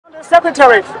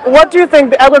Secretary, what do you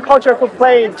think the agriculture could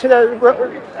play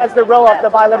as the role of the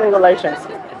bilateral relations?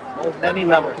 Well, many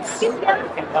levels. It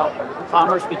can help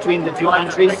commerce between the two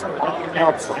countries. It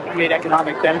helps create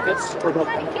economic benefits for both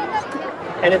countries.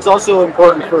 And it's also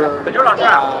important for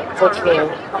cultural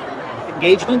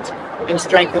engagement and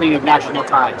strengthening of national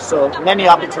ties. So many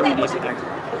opportunities in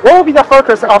agriculture. What will be the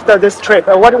focus of this trip?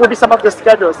 What will be some of the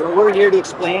schedules? So we're here to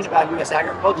explain about U.S.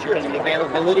 agriculture and the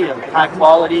availability of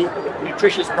high-quality,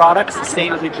 nutritious products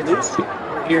sustainably produced.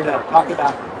 We're here to talk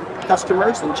about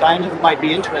customers in China who might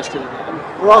be interested in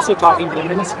them. We're also talking to the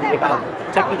ministry about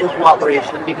technical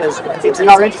cooperation because it's in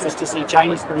our interest to see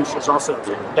Chinese producers also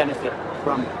benefit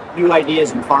from new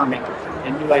ideas in farming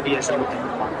and new ideas in